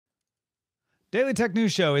Daily Tech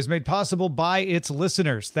News Show is made possible by its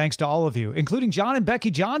listeners. Thanks to all of you, including John and Becky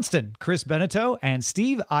Johnston, Chris Beneteau, and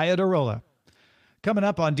Steve Iadarola. Coming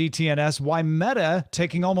up on DTNS, why Meta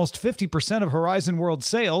taking almost 50% of Horizon World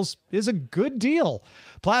sales is a good deal.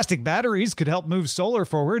 Plastic batteries could help move solar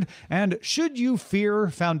forward. And should you fear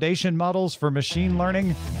foundation models for machine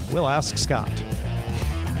learning? We'll ask Scott.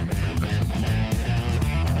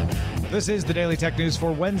 This is the Daily Tech News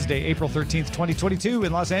for Wednesday, April 13th, 2022.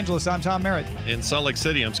 In Los Angeles, I'm Tom Merritt. In Salt Lake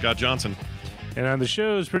City, I'm Scott Johnson. And I'm the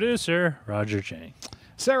show's producer, Roger Chang.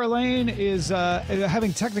 Sarah Lane is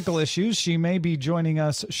having technical issues. She may be joining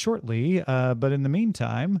us shortly, but in the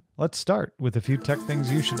meantime, let's start with a few tech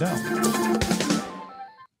things you should know.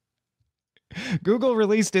 Google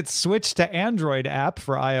released its Switch to Android app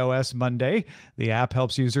for iOS Monday. The app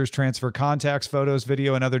helps users transfer contacts, photos,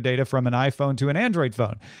 video, and other data from an iPhone to an Android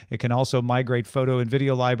phone. It can also migrate photo and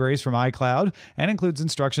video libraries from iCloud and includes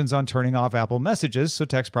instructions on turning off Apple Messages so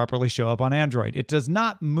text properly show up on Android. It does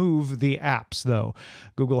not move the apps, though.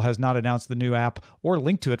 Google has not announced the new app or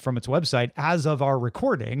linked to it from its website as of our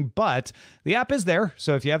recording, but the app is there,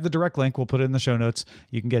 so if you have the direct link, we'll put it in the show notes.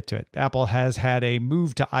 You can get to it. Apple has had a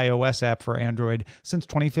move to iOS app for Android since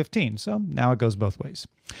 2015, so now it goes both ways.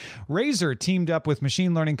 Razer teamed up with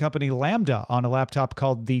machine learning company Lambda on a laptop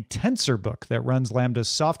called the TensorBook that runs Lambda's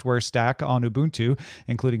software stack on Ubuntu,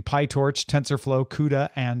 including PyTorch, TensorFlow, CUDA,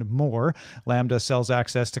 and more. Lambda sells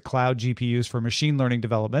access to cloud GPUs for machine learning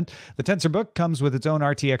development. The TensorBook comes with its own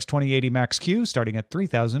RTX 2080 Max-Q starting at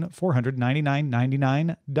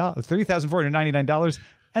 $3,499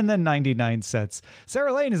 and then 99 cents.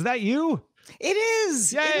 Sarah Lane, is that you? It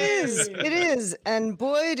is. Yay! It is. And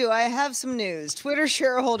boy, do I have some news. Twitter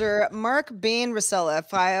shareholder Mark Bain-Rosella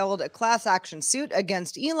filed a class action suit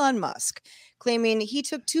against Elon Musk, claiming he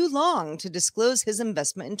took too long to disclose his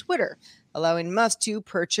investment in Twitter, allowing Musk to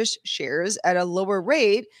purchase shares at a lower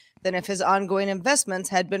rate than if his ongoing investments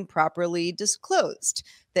had been properly disclosed.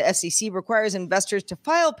 The SEC requires investors to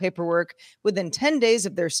file paperwork within 10 days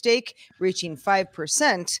of their stake reaching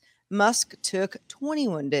 5%. Musk took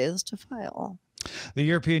 21 days to file. The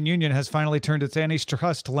European Union has finally turned its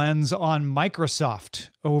antitrust lens on Microsoft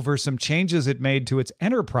over some changes it made to its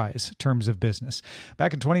enterprise terms of business.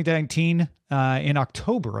 Back in 2019, in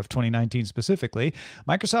October of 2019 specifically,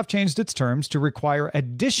 Microsoft changed its terms to require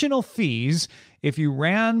additional fees if you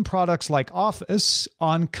ran products like Office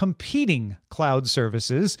on competing cloud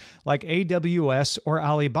services like AWS or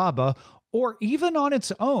Alibaba, or even on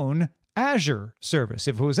its own Azure service.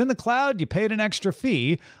 If it was in the cloud, you paid an extra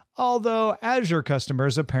fee, although Azure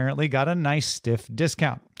customers apparently got a nice stiff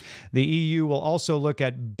discount. The EU will also look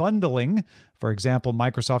at bundling. For example,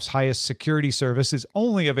 Microsoft's highest security service is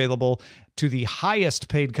only available to the highest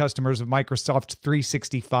paid customers of Microsoft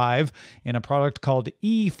 365 in a product called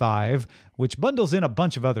E5, which bundles in a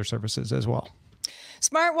bunch of other services as well.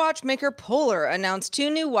 Smartwatch maker Polar announced two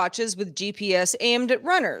new watches with GPS aimed at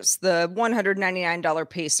runners, the $199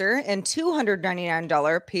 Pacer and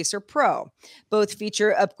 $299 Pacer Pro. Both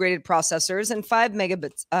feature upgraded processors and 5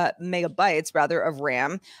 megabytes of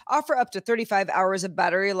RAM, offer up to 35 hours of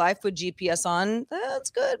battery life with GPS on, that's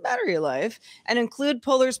good battery life, and include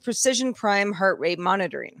Polar's Precision Prime heart rate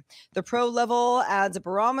monitoring. The Pro level adds a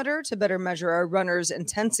barometer to better measure a runner's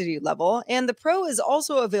intensity level, and the Pro is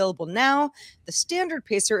also available now. The standard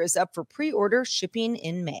Pacer is up for pre-order shipping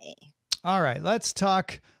in May. All right, let's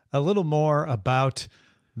talk a little more about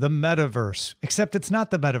the metaverse, except it's not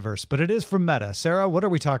the metaverse, but it is from Meta. Sarah, what are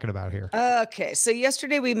we talking about here? Okay, so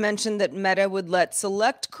yesterday we mentioned that Meta would let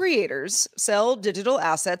select creators sell digital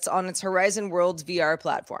assets on its Horizon Worlds VR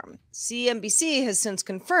platform. CNBC has since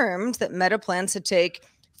confirmed that Meta plans to take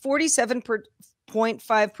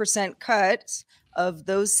 47.5% cuts of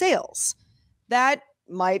those sales. That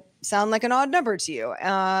might sound like an odd number to you.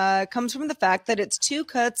 Comes from the fact that it's 2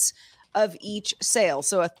 cuts of each sale.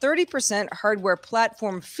 So a 30% hardware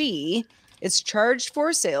platform fee is charged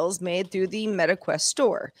for sales made through the Meta Quest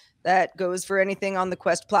store. That goes for anything on the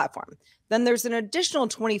Quest platform. Then there's an additional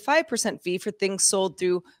 25% fee for things sold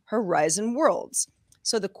through Horizon Worlds.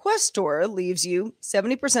 So the Quest store leaves you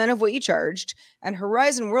 70% of what you charged, and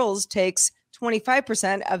Horizon Worlds takes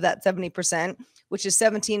 25% of that 70%, which is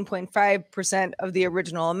 17.5% of the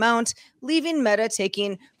original amount, leaving Meta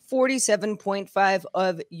taking 47.5%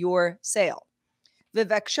 of your sale.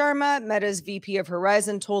 Vivek Sharma, Meta's VP of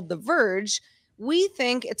Horizon, told The Verge, "We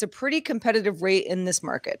think it's a pretty competitive rate in this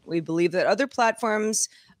market. We believe that other platforms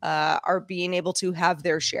are being able to have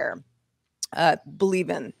their share." Believe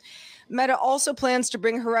in. Meta also plans to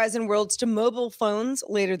bring Horizon Worlds to mobile phones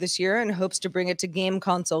later this year and hopes to bring it to game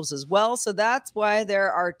consoles as well. So that's why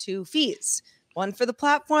there are 2 fees. One for the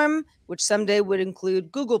platform, which someday would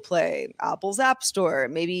include Google Play, Apple's App Store,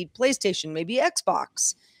 maybe PlayStation, maybe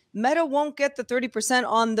Xbox. Meta won't get the 30%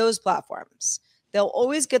 on those platforms. They'll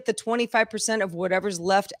always get the 25% of whatever's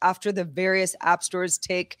left after the various app stores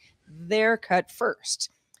take their cut first.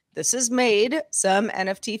 This has made some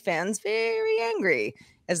NFT fans very angry,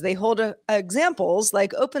 as they hold examples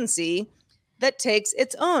like OpenSea that takes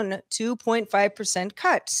its own 2.5%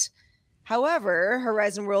 cut. However,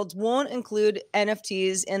 Horizon Worlds won't include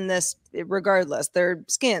NFTs in this regardless. They're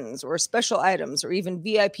skins or special items or even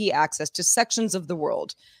VIP access to sections of the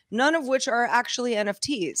world, none of which are actually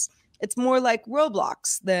NFTs. It's more like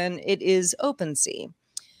Roblox than it is OpenSea.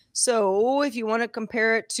 So if you want to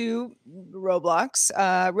compare it to Roblox,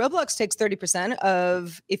 Roblox takes 30%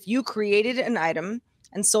 of if you created an item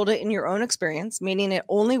and sold it in your own experience, meaning it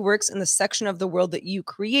only works in the section of the world that you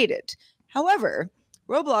created. However,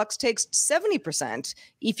 Roblox takes 70%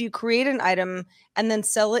 if you create an item and then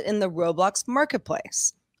sell it in the Roblox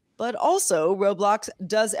marketplace. But also, Roblox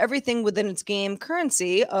does everything within its game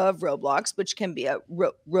currency of Roblox, which can be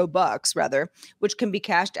Robux, rather, which can be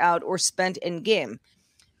cashed out or spent in game.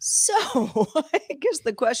 So I guess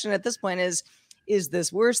the question at this point is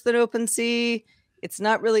this worse than OpenSea? It's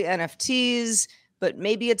not really NFTs, but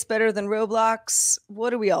maybe it's better than Roblox.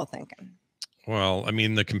 What are we all thinking? Well, I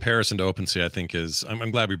mean, the comparison to OpenSea, I think, is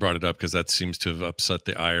I'm glad we brought it up because that seems to have upset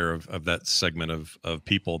the ire of that segment of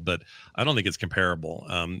people. But I don't think it's comparable.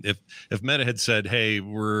 If Meta had said, "Hey,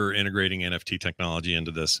 we're integrating NFT technology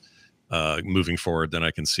into this moving forward," then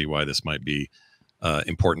I can see why this might be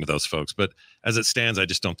important to those folks. But as it stands, I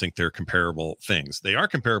just don't think they're comparable things. They are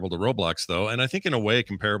comparable to Roblox, though, and I think in a way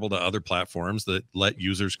comparable to other platforms that let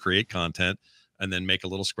users create content and then make a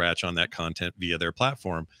little scratch on that content via their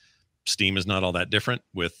platform. Steam is not all that different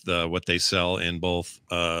with what they sell in both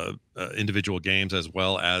individual games as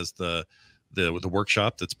well as the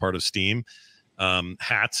workshop that's part of Steam.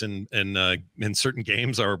 Hats and in certain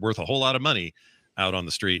games are worth a whole lot of money out on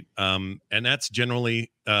the street. And that's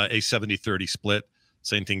generally a 70-30 split.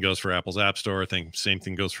 Same thing goes for Apple's App Store. I think same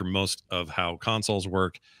thing goes for most of how consoles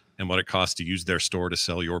work and what it costs to use their store to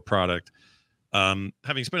sell your product.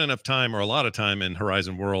 Having spent enough time or a lot of time in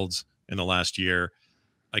Horizon Worlds in the last year,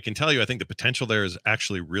 I can tell you, I think the potential there is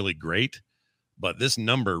actually really great, but this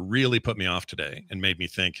number really put me off today and made me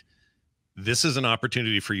think this is an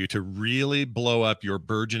opportunity for you to really blow up your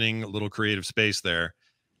burgeoning little creative space there.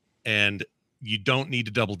 And you don't need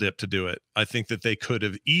to double dip to do it. I think that they could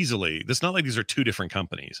have easily, it's not like these are two different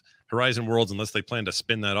companies. Horizon Worlds, unless they plan to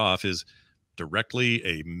spin that off, is directly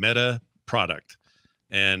a Meta product.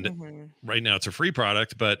 And right now it's a free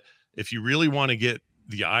product, but if you really want to get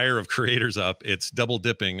the ire of creators up, it's double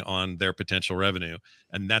dipping on their potential revenue.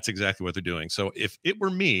 And that's exactly what they're doing. So if it were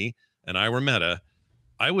me and I were Meta,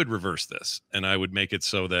 I would reverse this and I would make it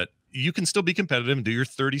so that you can still be competitive and do your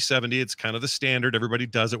 30-70. It's kind of the standard. Everybody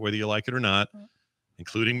does it, whether you like it or not,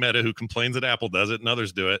 including Meta, who complains that Apple does it and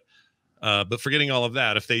others do it. But forgetting all of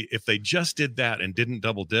that, if they just did that and didn't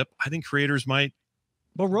double dip, I think creators might.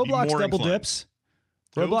 Well, Roblox double dips.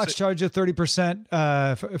 Roblox charges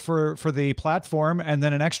 30% for the platform, and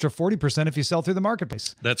then an extra 40% if you sell through the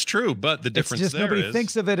marketplace. That's true, but the difference it's just nobody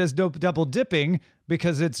thinks of it as double dipping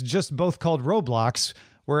because it's just both called Roblox,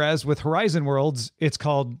 whereas with Horizon Worlds, it's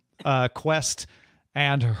called Quest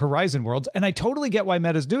and Horizon Worlds. And I totally get why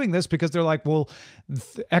Meta's doing this because they're like, well,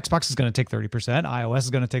 Xbox is going to take 30%, iOS is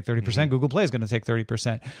going to take 30%, Google Play is going to take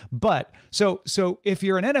 30%. But so if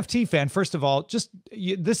you're an NFT fan, first of all,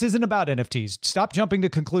 this isn't about NFTs. Stop jumping to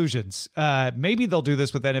conclusions. Maybe they'll do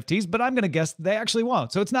this with NFTs, but I'm going to guess they actually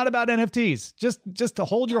won't. So it's not about NFTs. Just to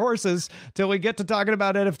hold your horses till we get to talking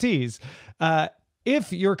about NFTs.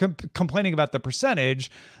 If you're complaining about the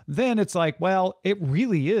percentage, then it's like, well, it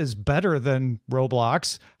really is better than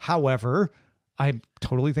Roblox. However, I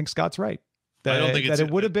totally think Scott's right. I don't think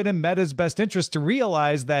it would have been in Meta's best interest to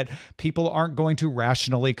realize that people aren't going to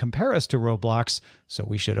rationally compare us to Roblox, so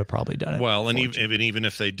we should have probably done it. Well, and even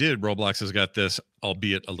if they did, Roblox has got this,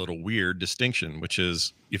 albeit a little weird, distinction, which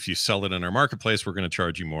is if you sell it in our marketplace, we're going to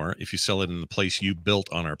charge you more. If you sell it in the place you built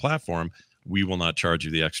on our platform, we will not charge you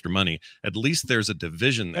the extra money. At least there's a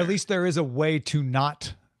division there. At least there is a way to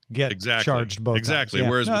not get charged both times. Yeah.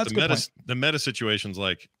 Whereas with the meta situation's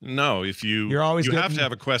like, no, if you have to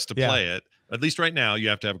have a quest to play it. At least right now, you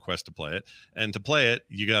have to have a quest to play it. And to play it,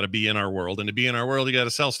 you got to be in our world. And to be in our world, you got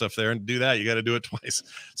to sell stuff there. And to do that, you got to do it twice.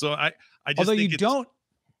 So I just although you don't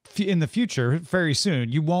in the future, very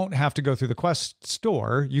soon, you won't have to go through the Quest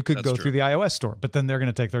store. You could go through the iOS store, but then they're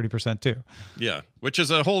going to take 30% too. Yeah, which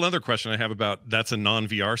is a whole other question I have about that's a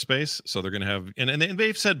non-VR space. So they're going to have, and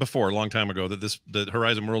they've said before a long time ago that the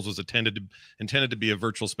Horizon Worlds was intended to be a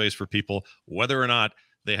virtual space for people, whether or not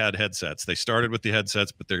they had headsets. They started with the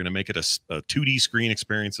headsets, but they're going to make it a 2D screen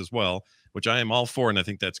experience as well, which I am all for, and I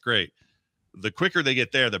think that's great. The quicker they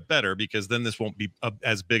get there, the better, because then this won't be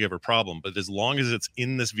as big of a problem. But as long as it's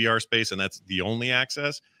in this VR space and that's the only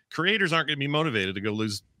access, creators aren't going to be motivated to go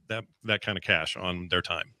lose that kind of cash on their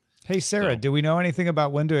time. Hey, Sarah, do we know anything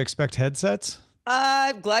about when to expect headsets?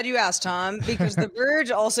 Glad you asked, Tom, because The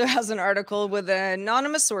Verge also has an article with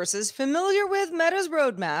anonymous sources familiar with Meta's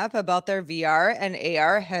roadmap about their VR and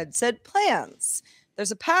AR headset plans.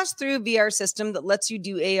 There's a pass-through VR system that lets you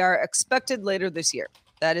do AR expected later this year.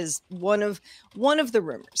 That is one of the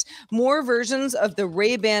rumors. More versions of the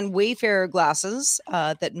Ray-Ban Wayfarer glasses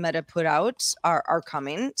that Meta put out are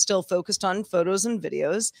coming, still focused on photos and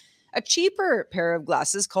videos. A cheaper pair of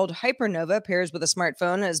glasses called Hypernova pairs with a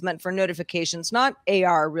smartphone and is meant for notifications, not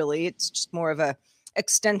AR really. It's just more of a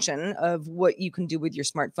extension of what you can do with your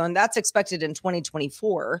smartphone. That's expected in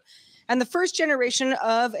 2024. And the first generation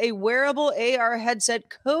of a wearable AR headset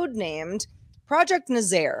codenamed Project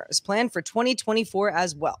Nazaire is planned for 2024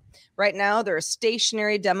 as well. Right now, they're a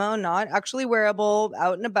stationary demo, not actually wearable,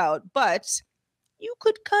 out and about, but you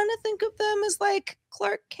could kind of think of them as like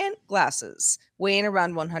Clark Kent glasses, weighing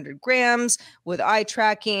around 100 grams with eye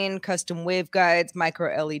tracking, custom waveguides,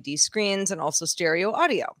 micro LED screens, and also stereo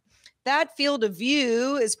audio. That field of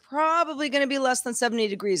view is probably going to be less than 70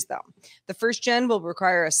 degrees, though. The first gen will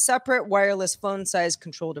require a separate wireless phone-sized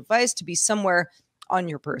control device to be somewhere on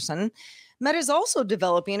your person. Meta is also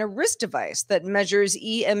developing a wrist device that measures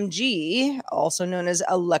EMG, also known as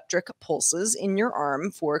electric pulses, in your arm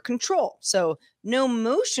for control. So no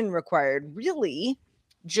motion required, really,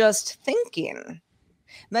 just thinking.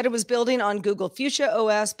 Meta was building on Google Fuchsia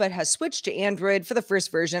OS, but has switched to Android for the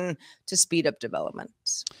first version to speed up development.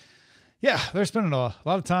 Yeah, they're spending a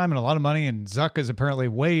lot of time and a lot of money, and Zuck is apparently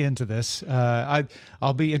way into this.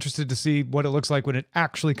 I'll be interested to see what it looks like when it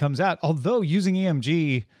actually comes out. Although using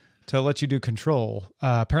EMG to let you do control,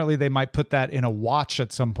 apparently they might put that in a watch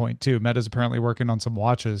at some point too. Meta's apparently working on some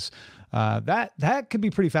watches. That could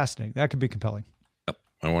be pretty fascinating. That could be compelling. Yep,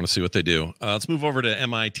 I want to see what they do. Let's move over to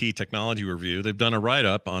MIT Technology Review. They've done a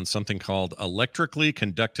write-up on something called electrically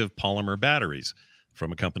conductive polymer batteries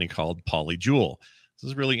from a company called Polyjoule. This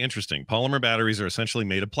is really interesting. Polymer batteries are essentially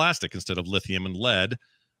made of plastic instead of lithium and lead,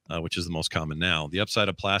 which is the most common now. The upside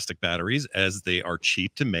of plastic batteries, as they are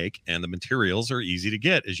cheap to make and the materials are easy to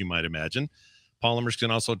get, as you might imagine. Polymers can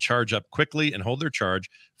also charge up quickly and hold their charge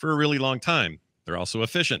for a really long time. They're also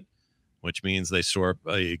efficient, which means they store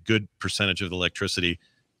a good percentage of the electricity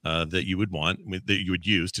that you would want, that you would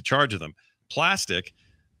use to charge them. Plastic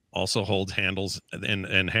also handles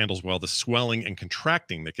well the swelling and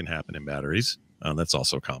contracting that can happen in batteries. That's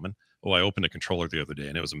also common. Oh, I opened a controller the other day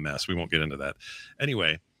and it was a mess. We won't get into that.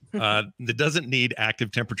 Anyway, it doesn't need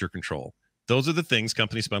active temperature control. Those are the things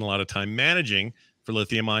companies spend a lot of time managing for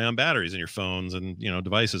lithium-ion batteries in your phones and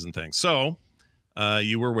devices and things. So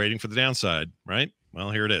you were waiting for the downside, right? Well,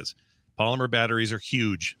 here it is. Polymer batteries are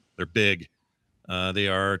huge. They're big. They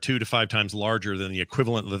are 2 to 5 times larger than the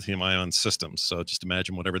equivalent lithium-ion systems. So just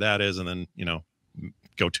imagine whatever that is, and then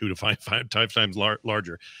go 2 to 5 times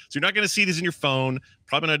larger. So you're not going to see these in your phone,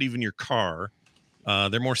 probably not even your car.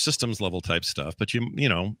 They're more systems level type stuff, but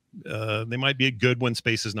they might be good when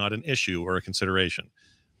space is not an issue or a consideration,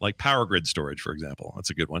 like power grid storage, for example. That's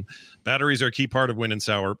a good one. Batteries are a key part of wind and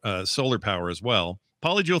solar power as well.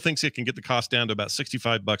 Polyjoule thinks it can get the cost down to about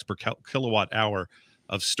 $65 per kilowatt hour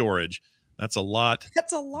of storage. That's a lot.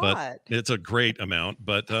 That's a lot. It's a great amount.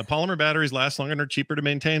 But polymer batteries last longer and are cheaper to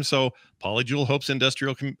maintain. So Polyjoule hopes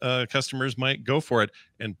industrial customers might go for it.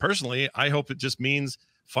 And personally, I hope it just means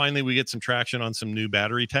finally we get some traction on some new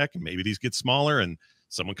battery tech. And maybe these get smaller and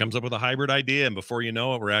someone comes up with a hybrid idea. And before you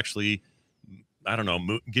know it, we're actually,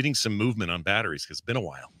 getting some movement on batteries because it's been a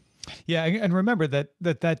while. Yeah, and remember that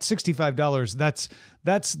 $65,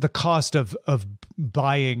 that's the cost of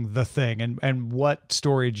buying the thing and what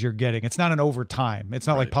storage you're getting. It's not an overtime. It's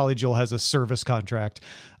not like Polyjoule has a service contract.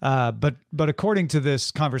 But according to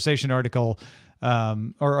this conversation article,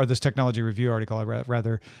 or this technology review article,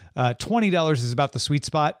 rather, $20 is about the sweet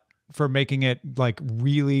spot for making it like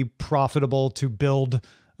really profitable to build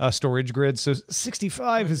a storage grid. So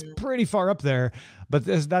 65 is pretty far up there, but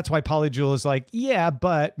that's why Polyjoule is like, yeah,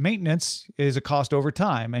 but maintenance is a cost over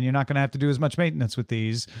time and you're not going to have to do as much maintenance with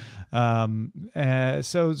these. So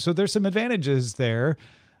there's some advantages there.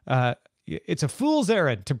 it's a fool's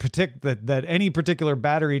errand to predict that any particular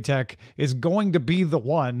battery tech is going to be the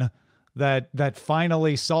one that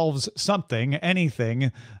finally solves something,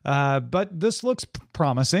 anything. But this looks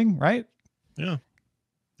promising, right? Yeah.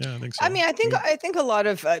 Yeah, I think so. I mean, I think a lot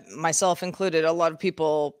of myself included, a lot of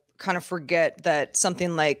people kind of forget that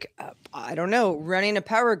something like I don't know, running a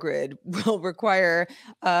power grid will require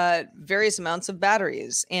various amounts of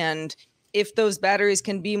batteries, and if those batteries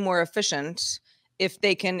can be more efficient, if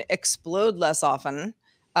they can explode less often,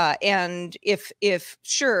 and if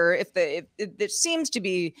it seems to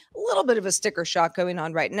be a little bit of a sticker shock going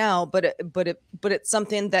on right now, but it's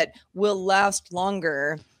something that will last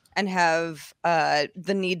longer and have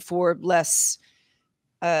the need for less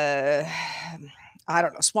I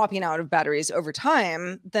don't know, swapping out of batteries over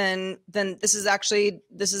time, then this is actually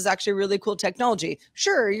really cool technology.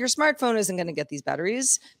 Sure, your smartphone isn't going to get these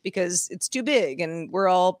batteries because it's too big, and we're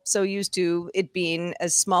all so used to it being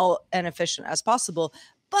as small and efficient as possible.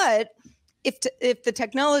 But if the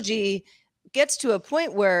technology gets to a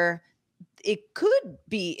point where it could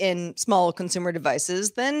be in small consumer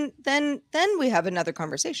devices, then we have another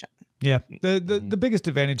conversation. Yeah. The biggest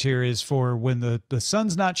advantage here is for when the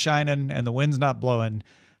sun's not shining and the wind's not blowing,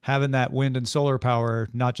 having that wind and solar power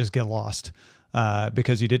not just get lost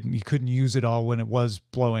because you couldn't use it all when it was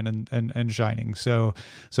blowing and shining. So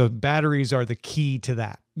batteries are the key to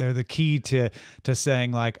that. They're the key to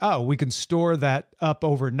saying like, oh, we can store that up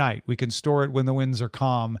overnight. We can store it when the winds are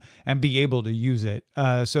calm and be able to use it.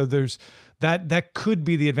 So there's that could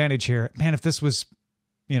be the advantage here. Man, if this was,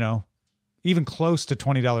 even close to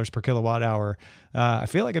 $20 per kilowatt hour, I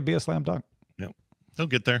feel like it'd be a slam dunk. Yeah, they'll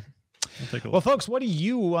get there. I'll take a look. Well, folks, what do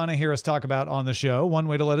you want to hear us talk about on the show? One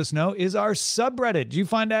way to let us know is our subreddit. Did you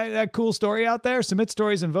find that cool story out there? Submit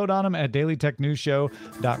stories and vote on them at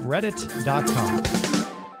dailytechnewsshow.reddit.com.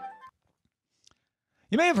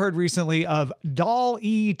 You may have heard recently of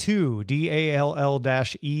DALL-E2,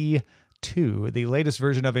 DALL-E2, the latest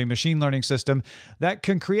version of a machine learning system that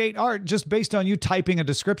can create art just based on you typing a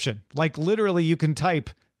description. Like literally you can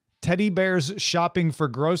type teddy bears shopping for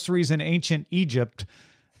groceries in ancient Egypt,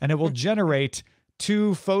 and it will generate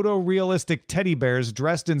 2 photorealistic teddy bears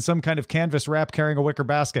dressed in some kind of canvas wrap carrying a wicker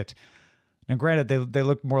basket. And granted, they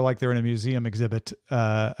look more like they're in a museum exhibit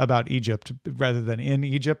about Egypt rather than in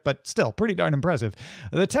Egypt, but still pretty darn impressive.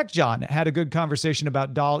 The Tech John had a good conversation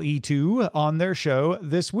about DALL-E2 on their show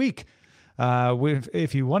this week.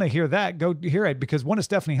 If you want to hear that, go hear it, because one of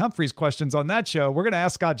Stephanie Humphrey's questions on that show, we're going to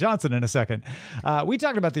ask Scott Johnson in a second. We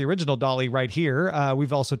talked about the original DALL-E right here.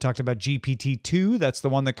 We've also talked about GPT-2. That's the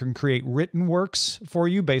one that can create written works for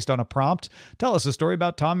you based on a prompt. Tell us a story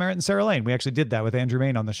about Tom Merritt and Sarah Lane. We actually did that with Andrew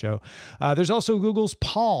Main on the show. There's also Google's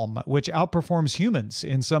Palm, which outperforms humans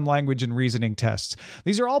in some language and reasoning tests.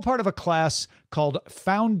 These are all part of a class called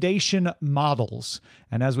foundation models.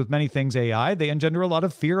 And as with many things AI, they engender a lot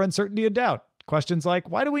of fear, uncertainty, and doubt. Questions like,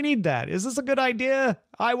 why do we need that? Is this a good idea?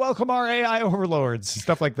 I welcome our AI overlords.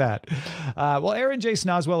 Stuff like that. Well, Aaron J.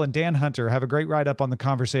 Snoswell and Dan Hunter have a great write-up on the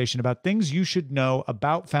conversation about things you should know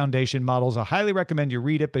about foundation models. I highly recommend you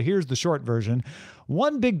read it, but here's the short version.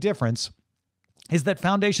 One big difference is that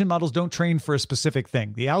foundation models don't train for a specific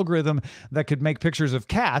thing. The algorithm that could make pictures of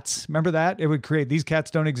cats, remember that? It would create these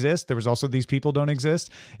cats don't exist. There was also these people don't exist.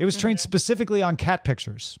 It was trained specifically on cat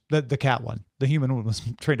pictures, the cat one. The human one was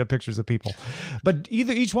trained on pictures of people. But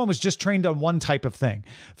each one was just trained on one type of thing.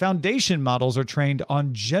 Foundation models are trained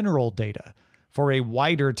on general data for a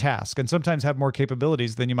wider task and sometimes have more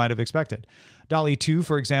capabilities than you might have expected. DALL-E 2,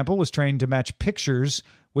 for example, was trained to match pictures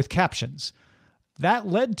with captions. That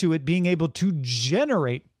led to it being able to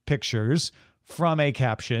generate pictures from a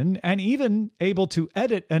caption and even able to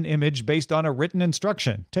edit an image based on a written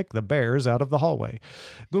instruction. Take the bears out of the hallway.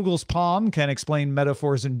 Google's Palm can explain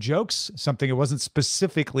metaphors and jokes, something it wasn't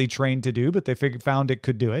specifically trained to do, but they found it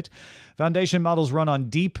could do it. Foundation models run on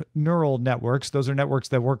deep neural networks. Those are networks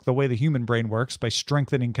that work the way the human brain works by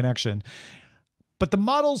strengthening connection. But the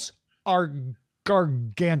models are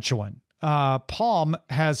gargantuan. Palm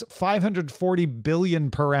has 540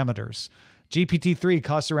 billion parameters. GPT-3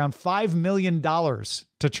 costs around $5 million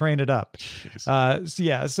to train it up.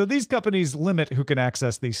 So these companies limit who can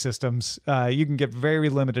access these systems. You can get very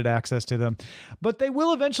limited access to them, but they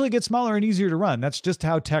will eventually get smaller and easier to run. That's just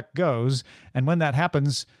how tech goes. And when that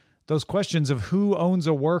happens, those questions of who owns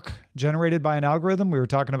a work generated by an algorithm, we were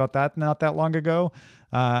talking about that not that long ago,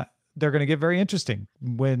 they're going to get very interesting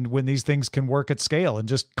when these things can work at scale and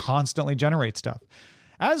just constantly generate stuff.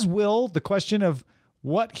 As will the question of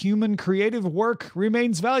what human creative work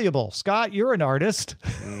remains valuable. Scott, you're an artist.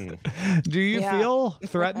 Do you feel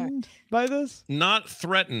threatened by this? Not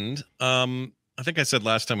threatened. I think I said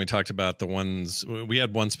last time we talked about the ones, we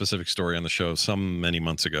had one specific story on the show many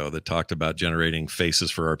months ago that talked about generating faces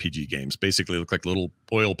for RPG games. Basically look like little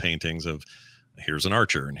oil paintings of here's an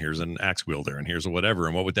archer and here's an axe wielder and here's a whatever.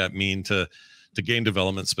 And what would that mean to game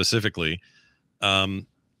development specifically? I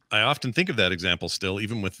often think of that example still,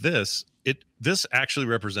 even with this. This actually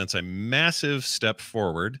represents a massive step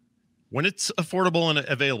forward when it's affordable and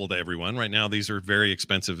available to everyone. Right now, these are very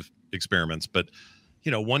expensive experiments, but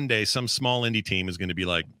one day some small indie team is going to be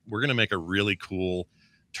like, we're going to make a really cool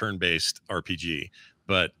turn-based RPG,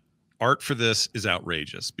 but art for this is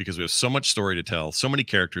outrageous because we have so much story to tell, so many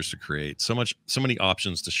characters to create, so many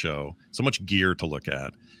options to show, so much gear to look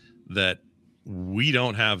at that we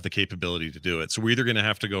don't have the capability to do it. So we're either going to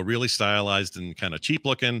have to go really stylized and kind of cheap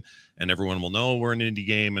looking, and everyone will know we're an indie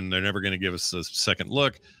game and they're never going to give us a second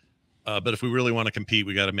look. But if we really want to compete,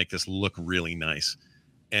 we got to make this look really nice.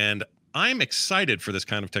 And I'm excited for this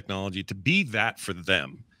kind of technology to be that for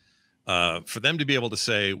them to be able to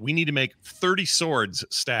say, we need to make 30 swords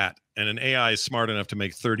stat, and an AI is smart enough to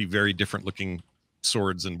make 30 very different looking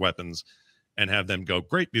swords and weapons and have them go,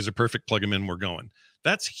 great, these are perfect, plug them in, we're going.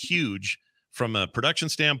 That's huge from a production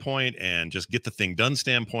standpoint and just get the thing done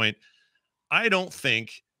standpoint. I don't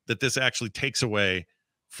think that this actually takes away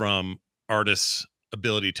from artists'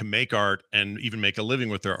 ability to make art and even make a living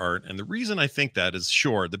with their art. And the reason I think that is,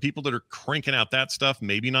 sure, the people that are cranking out that stuff,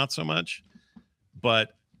 maybe not so much.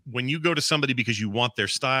 But when you go to somebody because you want their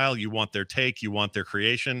style, you want their take, you want their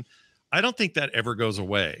creation, I don't think that ever goes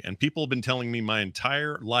away. And people have been telling me my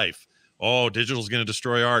entire life, oh, digital is going to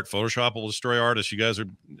destroy art. Photoshop will destroy artists. You guys are,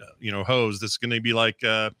 hoes. This is going to be like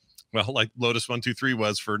Lotus 123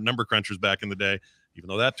 was for number crunchers back in the day, even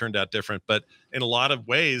though that turned out different. But in a lot of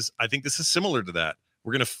ways, I think this is similar to that.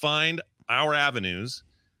 We're going to find our avenues,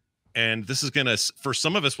 and this is going to, for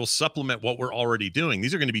some of us, will supplement what we're already doing.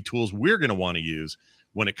 These are going to be tools we're going to want to use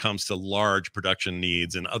when it comes to large production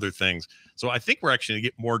needs and other things. So I think we're actually going to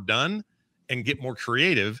get more done and get more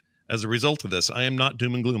creative as a result of this. I am not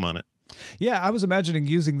doom and gloom on it. Yeah, I was imagining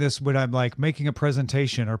using this when I'm like making a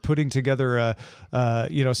presentation or putting together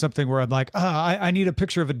something where I'm like, I need a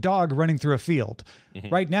picture of a dog running through a field. Mm-hmm.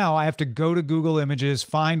 Right now, I have to go to Google Images,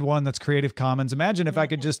 find one that's Creative Commons. Imagine if I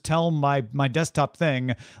could just tell my desktop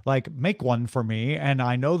thing, like, make one for me, and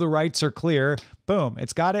I know the rights are clear. Boom,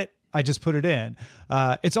 it's got it. I just put it in.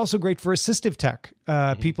 It's also great for assistive tech.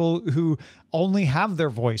 People who only have their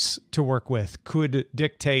voice to work with could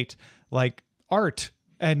dictate like art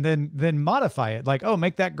and then modify it, like, oh,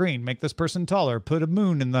 make that green, make this person taller, put a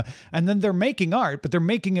moon in and then they're making art, but they're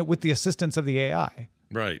making it with the assistance of the AI.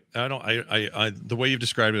 Right. The way you've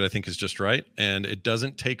described it, I think, is just right. And it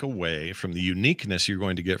doesn't take away from the uniqueness you're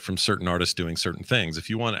going to get from certain artists doing certain things. If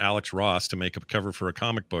you want Alex Ross to make a cover for a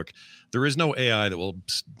comic book, there is no AI that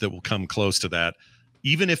will come close to that.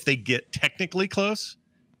 Even if they get technically close,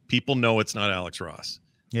 people know it's not Alex Ross.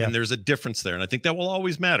 Yeah. And there's a difference there. And I think that will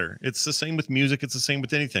always matter. It's the same with music. It's the same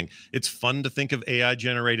with anything. It's fun to think of AI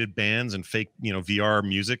generated bands and fake, VR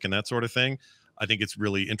music and that sort of thing. I think it's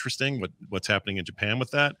really interesting what's happening in Japan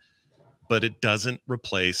with that, but it doesn't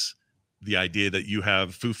replace the idea that you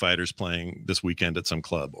have Foo Fighters playing this weekend at some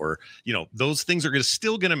club, or those things are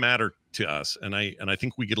still going to matter to us. And I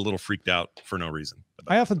think we get a little freaked out for no reason.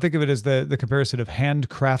 I often think of it as the comparison of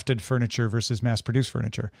handcrafted furniture versus mass-produced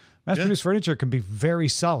furniture. Mass-produced furniture can be very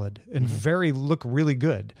solid and look really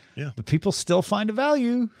good. Yeah, but people still find a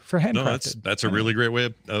value for handcrafted. No, that's a really great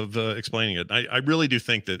way of explaining it. I really do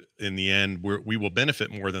think that in the end we will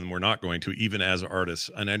benefit more than we're not going to, even as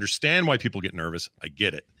artists. And I understand why people get nervous. I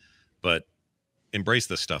get it, but embrace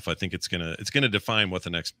this stuff. I think it's gonna define what the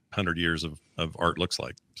next 100 years of art looks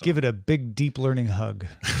like. So. Give it a big, deep learning hug.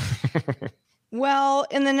 Well,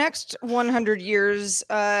 in the next 100 years,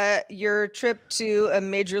 your trip to a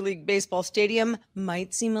Major League Baseball stadium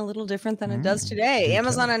might seem a little different than it does today.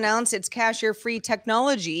 Amazon announced its cashier-free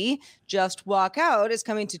technology, Just Walk Out, is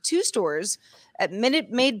coming to 2 stores at Minute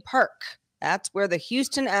Maid Park. That's where the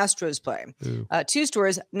Houston Astros play. 2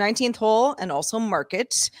 stores, 19th Hole and also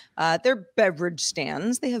Market. They're beverage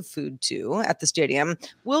stands. They have food too at the stadium.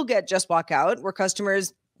 We'll get Just Walk Out, where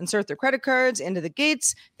customers insert their credit cards into the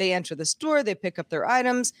gates. They enter the store. They pick up their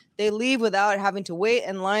items. They leave without having to wait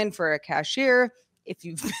in line for a cashier. If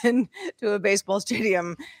you've been to a baseball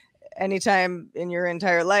stadium anytime in your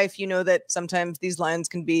entire life, you know that sometimes these lines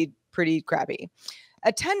can be pretty crappy.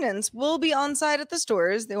 Attendants will be on site at the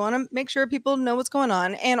stores. They want to make sure people know what's going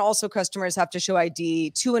on. And also customers have to show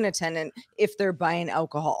ID to an attendant if they're buying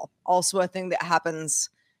alcohol. Also a thing that happens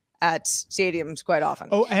at stadiums quite often.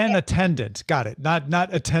 Oh, and attendant. Got it.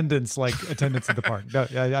 Not attendance like attendance at the park. No,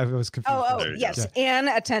 I was confused. Yes, and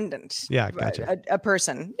attendant. Yeah, gotcha. A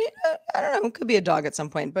person. I don't know. It could be a dog at some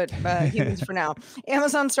point, but humans for now.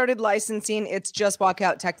 Amazon started licensing its Just Walk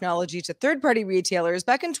Out technology to third-party retailers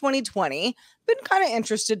back in 2020. Been kind of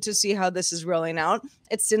interested to see how this is rolling out.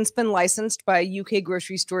 It's since been licensed by UK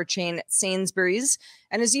grocery store chain Sainsbury's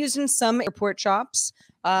and is used in some airport shops.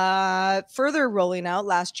 Further rolling out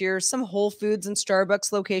last year, some Whole Foods and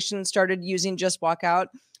Starbucks locations started using Just Walk Out.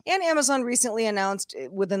 And Amazon recently announced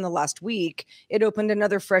within the last week, it opened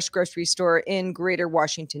another fresh grocery store in Greater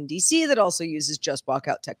Washington, D.C. that also uses Just Walk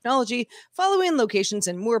Out technology, following locations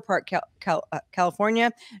in Moore Park,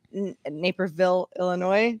 California, Naperville,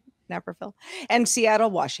 Illinois, and Seattle,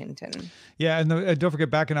 Washington. Yeah, and don't forget,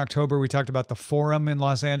 back in October, we talked about the Forum in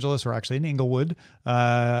Los Angeles, or actually in Inglewood,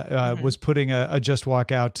 was putting a Just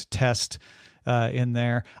Walk Out test in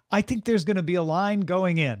there. I think there's going to be a line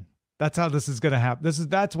going in. That's how this is going to happen.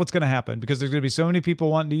 That's what's going to happen, because there's going to be so many people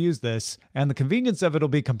wanting to use this, and the convenience of it will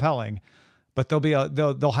be compelling, but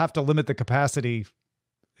they'll have to limit the capacity.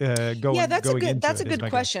 That's a good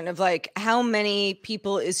question of like, how many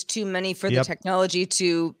people is too many for the technology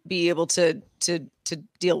to be able to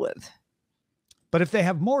deal with. But if they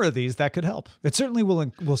have more of these, that could help. It certainly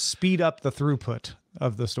will speed up the throughput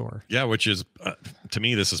of the store. Yeah, which is to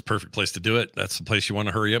me, this is a perfect place to do it. That's the place you want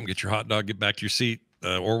to hurry up and get your hot dog, get back to your seat,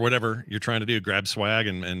 or whatever you're trying to do. Grab swag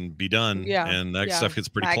and be done. Yeah, and that stuff gets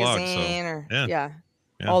pretty clogged. So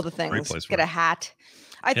all the things. Get a hat.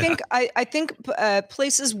 I think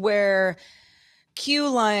places where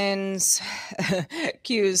queues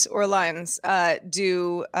or lines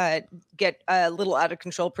do get a little out of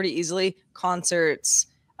control pretty easily. Concerts,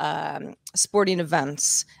 sporting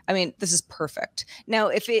events. I mean, this is perfect. Now,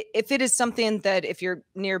 if it is something that if you're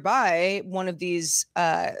nearby one of these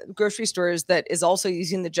grocery stores that is also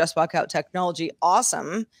using the Just Walk Out technology,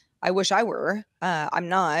 awesome. I wish I were. I'm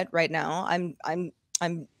not right now.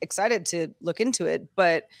 I'm excited to look into it,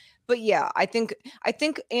 but yeah, I think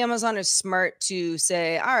Amazon is smart to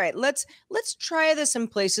say, all right, let's try this in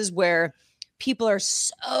places where people are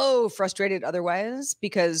so frustrated otherwise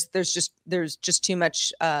because there's just too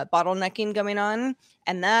much bottlenecking going on,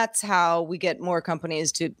 and that's how we get more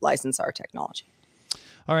companies to license our technology.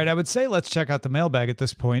 All right, I would say let's check out the mailbag at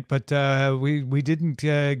this point, but we didn't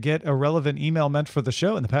get a relevant email meant for the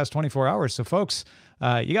show in the past 24 hours. So, folks,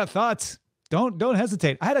 you got thoughts? Don't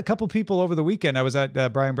hesitate. I had a couple people over the weekend. I was at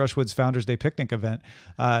Brian Brushwood's Founders Day picnic event.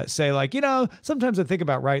 Say like, sometimes I think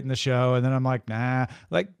about writing the show, and then I'm like, nah.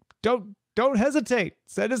 Like, don't hesitate.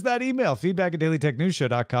 Send us that email,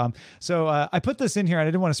 feedback@dailytechnewsshow.com. So I put this in here, and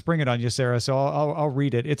I didn't want to spring it on you, Sarah, so I'll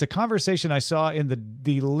read it. It's a conversation I saw in the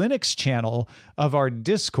Linux channel of our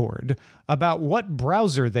Discord about what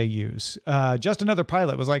browser they use. Just Another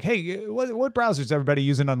Pilot was like, hey, what browser is everybody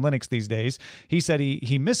using on Linux these days? He said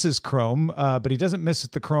he misses Chrome, but he doesn't miss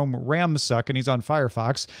the Chrome RAM suck, and he's on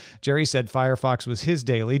Firefox. Jerry said Firefox was his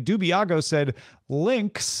daily. Dubiago said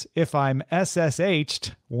Lynx if I'm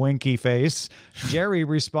SSH'd, winky face. Jerry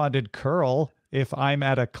responded curl if I'm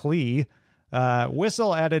at a CLE.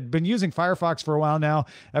 Whistle added, been using Firefox for a while now.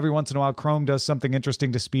 Every once in a while, Chrome does something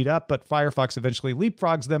interesting to speed up, but Firefox eventually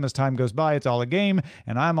leapfrogs them as time goes by. It's all a game,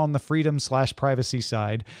 and I'm on the freedom/privacy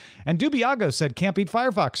side. And Dubiago said, can't beat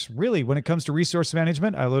Firefox. Really, when it comes to resource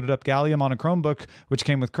management, I loaded up Gallium on a Chromebook, which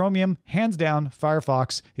came with Chromium. Hands down,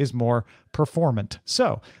 Firefox is more performant.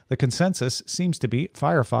 So the consensus seems to be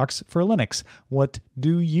Firefox for Linux. What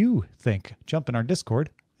do you think? Jump in our Discord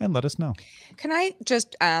and let us know. Can I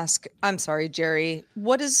just ask, I'm sorry, Jerry,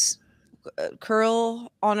 what is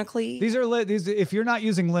curl on a CLE? These if you're not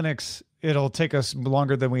using Linux, it'll take us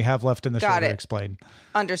longer than we have left in the show to explain.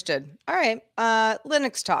 Understood. All right.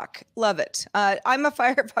 Linux talk. Love it. I'm a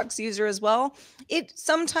Firefox user as well. It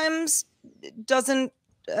sometimes doesn't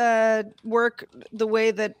work the way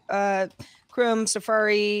that Chrome,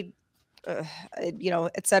 Safari,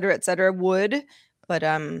 et cetera would. But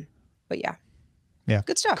yeah. Yeah.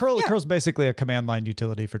 Good stuff. Curl's basically a command line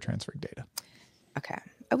utility for transferring data. Okay.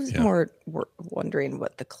 I was more wondering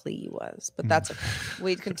what the CLE was, but that's okay.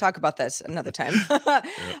 We can talk about this another time.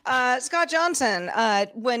 Scott Johnson,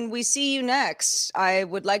 when we see you next, I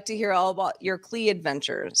would like to hear all about your CLE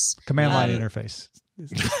adventures. Command line interface.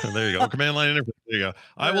 There you go. Command line interface. There you go.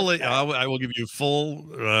 I will give you full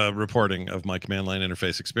reporting of my command line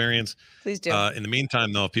interface experience. Please do. In the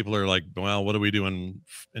meantime, though, if people are like, well, what are we doing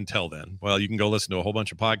until then? Well, you can go listen to a whole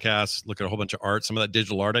bunch of podcasts, look at a whole bunch of art. Some of that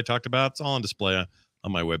digital art I talked about, it's all on display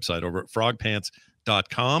on my website over at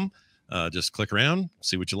frogpants.com. Just click around,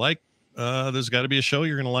 see what you like, there's got to be a show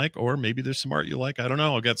you're going to like, or maybe there's some art you like. I don't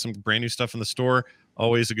know. I've got some brand new stuff in the store.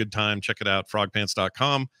 Always a good time. Check it out,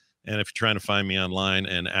 frogpants.com. And if you're trying to find me online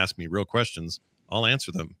and ask me real questions, I'll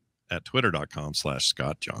answer them at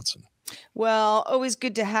twitter.com/Scott Johnson. Well, always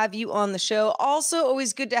good to have you on the show. Also,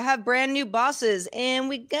 always good to have brand new bosses. And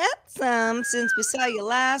we got some since we saw you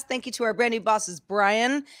last. Thank you to our brand new bosses,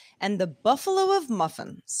 Brian and the Buffalo of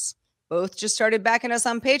Muffins. Both just started backing us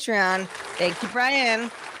on Patreon. Thank you, Brian.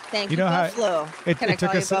 Thank you, Buffalo. Can I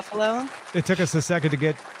call you Buffalo? It took us a second to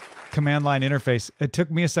get command line interface. It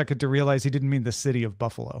took me a second to realize he didn't mean the city of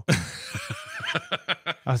Buffalo.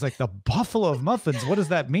 I was like, the Buffalo of Muffins. What does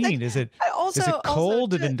that mean? Is it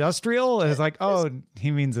cold and industrial? And it's like, oh,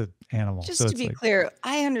 he means an animal. Just to be clear,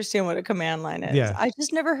 I understand what a command line is. Yeah. I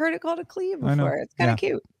just never heard it called a cleave before. It's kind of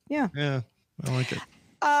cute. Yeah. Yeah, I like it.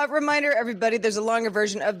 Reminder, everybody, there's a longer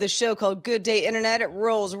version of the show called Good Day Internet. It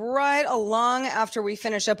rolls right along after we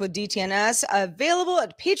finish up with DTNS. Available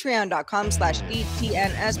at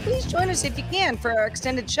patreon.com/DTNS. Please join us if you can for our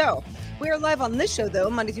extended show. We are live on this show,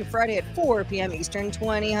 though, Monday through Friday at 4 p.m. Eastern,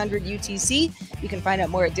 2000 UTC. You can find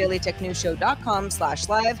out more at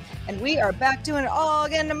dailytechnewsshow.com/live. And we are back doing it all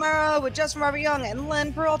again tomorrow with Justin Robert Young and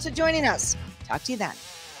Len Peralta joining us. Talk to you then.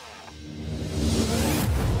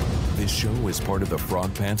 This show is part of the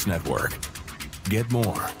Frog Pants Network. Get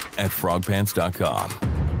more at frogpants.com.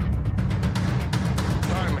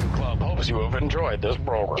 Diamond Club hopes you have enjoyed this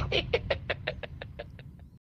program.